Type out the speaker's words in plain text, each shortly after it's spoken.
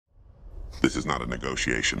This is not a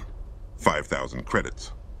negotiation. 5,000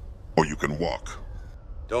 credits. Or you can walk.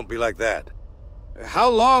 Don't be like that. How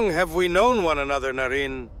long have we known one another,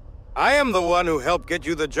 Naren? I am the one who helped get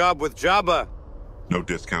you the job with Jabba. No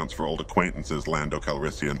discounts for old acquaintances, Lando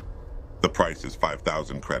Calrissian. The price is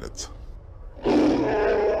 5,000 credits.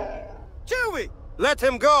 Chewie! Let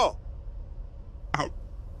him go! Out.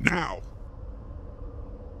 Now!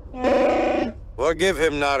 Forgive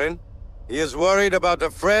him, Naren. He is worried about a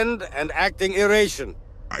friend and acting irration.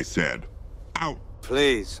 I said, out.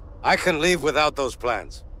 Please, I can leave without those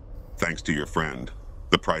plans. Thanks to your friend,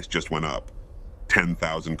 the price just went up.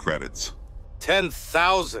 10,000 credits.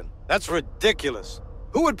 10,000? That's ridiculous.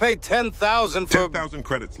 Who would pay 10,000 for... 10,000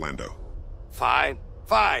 credits, Lando. Fine,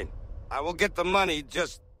 fine. I will get the money,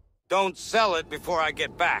 just don't sell it before I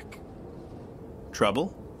get back.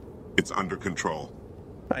 Trouble? It's under control.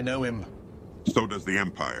 I know him. So does the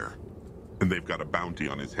Empire. And they've got a bounty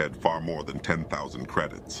on his head far more than 10,000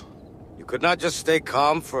 credits. You could not just stay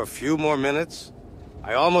calm for a few more minutes?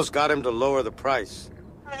 I almost got him to lower the price.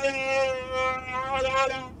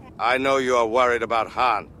 I know you are worried about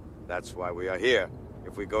Han. That's why we are here.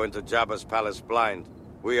 If we go into Jabba's palace blind,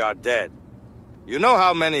 we are dead. You know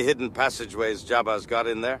how many hidden passageways Jabba's got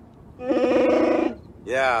in there?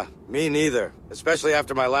 Yeah, me neither. Especially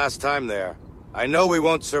after my last time there. I know we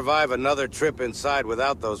won't survive another trip inside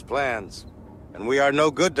without those plans. And we are no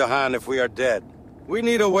good to Han if we are dead. We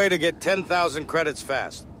need a way to get 10,000 credits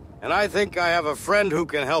fast. And I think I have a friend who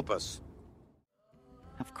can help us.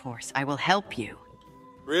 Of course, I will help you.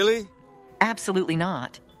 Really? Absolutely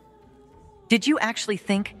not. Did you actually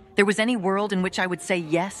think there was any world in which I would say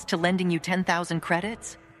yes to lending you 10,000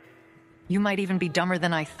 credits? You might even be dumber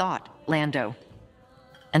than I thought, Lando.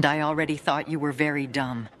 And I already thought you were very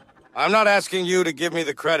dumb. I'm not asking you to give me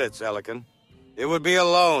the credits, Elican. It would be a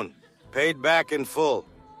loan, paid back in full,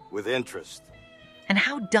 with interest. And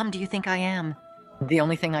how dumb do you think I am? The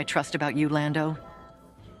only thing I trust about you, Lando,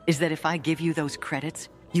 is that if I give you those credits,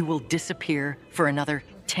 you will disappear for another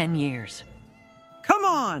 10 years. Come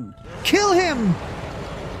on! Kill him!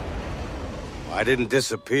 I didn't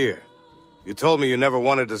disappear. You told me you never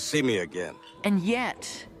wanted to see me again. And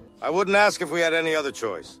yet... I wouldn't ask if we had any other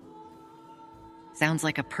choice. Sounds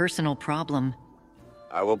like a personal problem.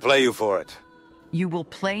 I will play you for it. You will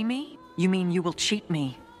play me? You mean you will cheat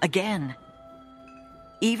me? Again?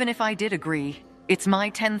 Even if I did agree, it's my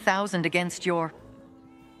 10,000 against your...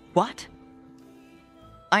 What?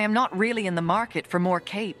 I am not really in the market for more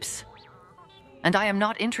capes. And I am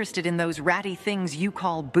not interested in those ratty things you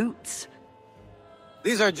call boots.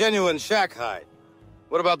 These are genuine shack hide.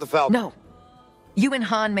 What about the Falcon? No. You and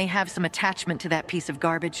Han may have some attachment to that piece of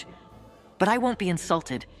garbage, but I won't be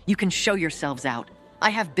insulted. You can show yourselves out. I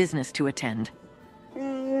have business to attend.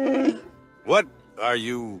 What are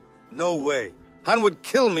you... No way. Han would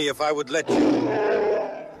kill me if I would let you.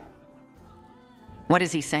 What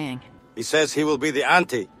is he saying? He says he will be the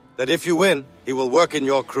ante, that if you win, he will work in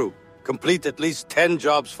your crew. Complete at least 10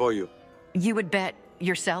 jobs for you. You would bet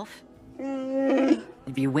yourself?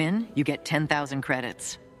 If you win, you get 10,000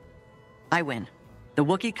 credits. I win. The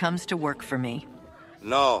Wookiee comes to work for me.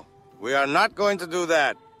 No, we are not going to do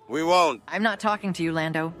that. We won't. I'm not talking to you,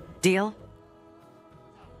 Lando. Deal?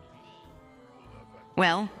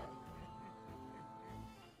 Well?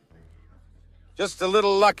 Just a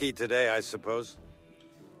little lucky today, I suppose.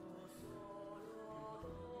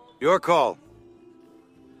 Your call.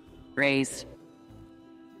 Raise.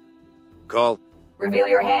 Call. Reveal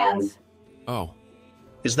your hands. Oh,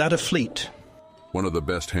 Is that a fleet? one of the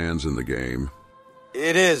best hands in the game.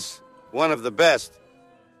 It is. One of the best.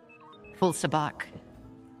 Full sabak.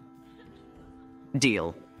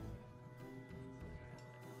 Deal.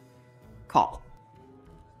 Call.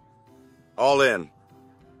 All in.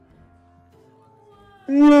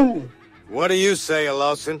 What do you say,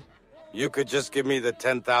 Lawson? You could just give me the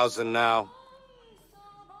 10,000 now.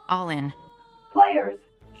 All in. Players,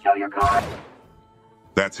 show your card.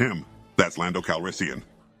 That's him. That's Lando Calrissian.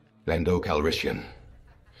 Lando Calrissian,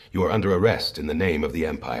 you are under arrest in the name of the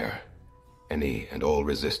Empire. Any and all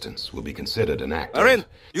resistance will be considered an act of... Naren,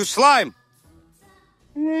 you slime!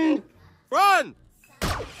 Run!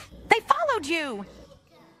 They followed you!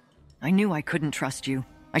 I knew I couldn't trust you.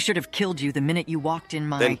 I should have killed you the minute you walked in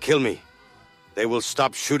my... Then kill me. They will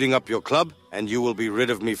stop shooting up your club, and you will be rid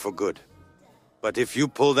of me for good. But if you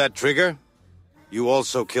pull that trigger, you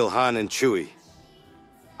also kill Han and Chewie.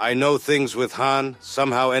 I know things with Han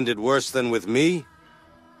somehow ended worse than with me,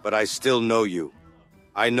 but I still know you.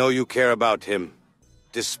 I know you care about him,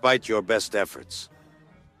 despite your best efforts.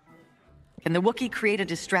 Can the Wookiee create a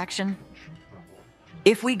distraction?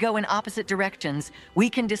 If we go in opposite directions, we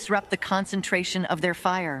can disrupt the concentration of their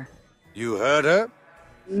fire. You heard her?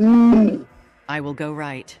 I will go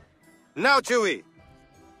right. Now, Chewie!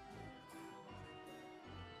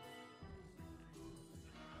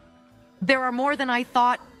 There are more than I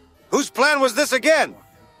thought. Whose plan was this again?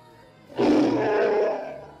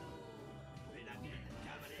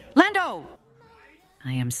 Lando!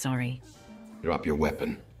 I am sorry. Drop your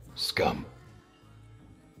weapon, scum.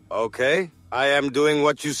 Okay, I am doing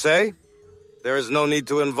what you say. There is no need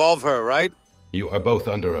to involve her, right? You are both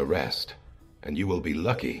under arrest, and you will be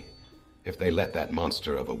lucky if they let that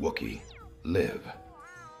monster of a Wookiee live.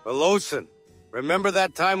 Pelosin, remember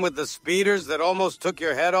that time with the speeders that almost took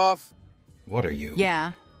your head off? What are you?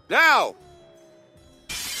 Yeah. Now!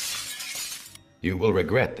 You will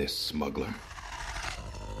regret this, smuggler.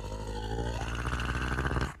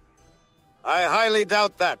 I highly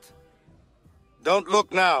doubt that. Don't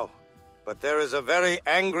look now, but there is a very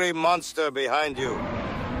angry monster behind you.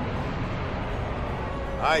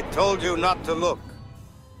 I told you not to look.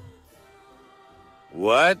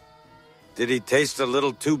 What? Did he taste a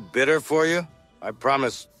little too bitter for you? I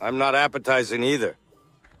promise, I'm not appetizing either.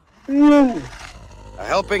 A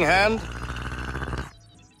helping hand,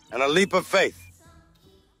 and a leap of faith.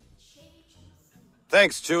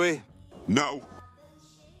 Thanks, Chewie. No.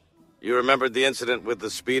 You remembered the incident with the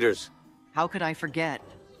speeders. How could I forget?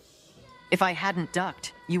 If I hadn't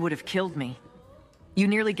ducked, you would have killed me. You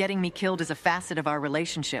nearly getting me killed is a facet of our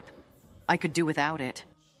relationship. I could do without it.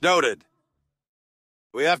 Noted.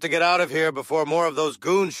 We have to get out of here before more of those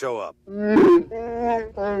goons show up. We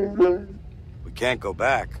can't go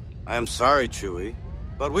back. I am sorry, Chewie,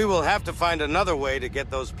 but we will have to find another way to get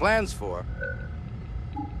those plans for.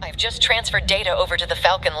 I've just transferred data over to the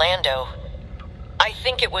Falcon Lando. I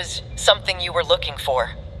think it was something you were looking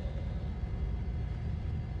for.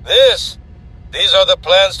 These are the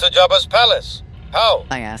plans to Jabba's palace. How?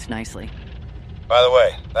 I asked nicely. By the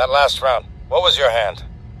way, that last round, what was your hand?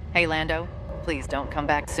 Hey, Lando, please don't come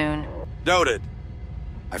back soon. Noted.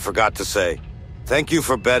 I forgot to say, thank you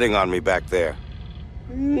for betting on me back there.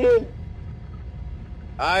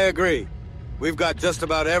 I agree. We've got just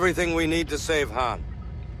about everything we need to save Han.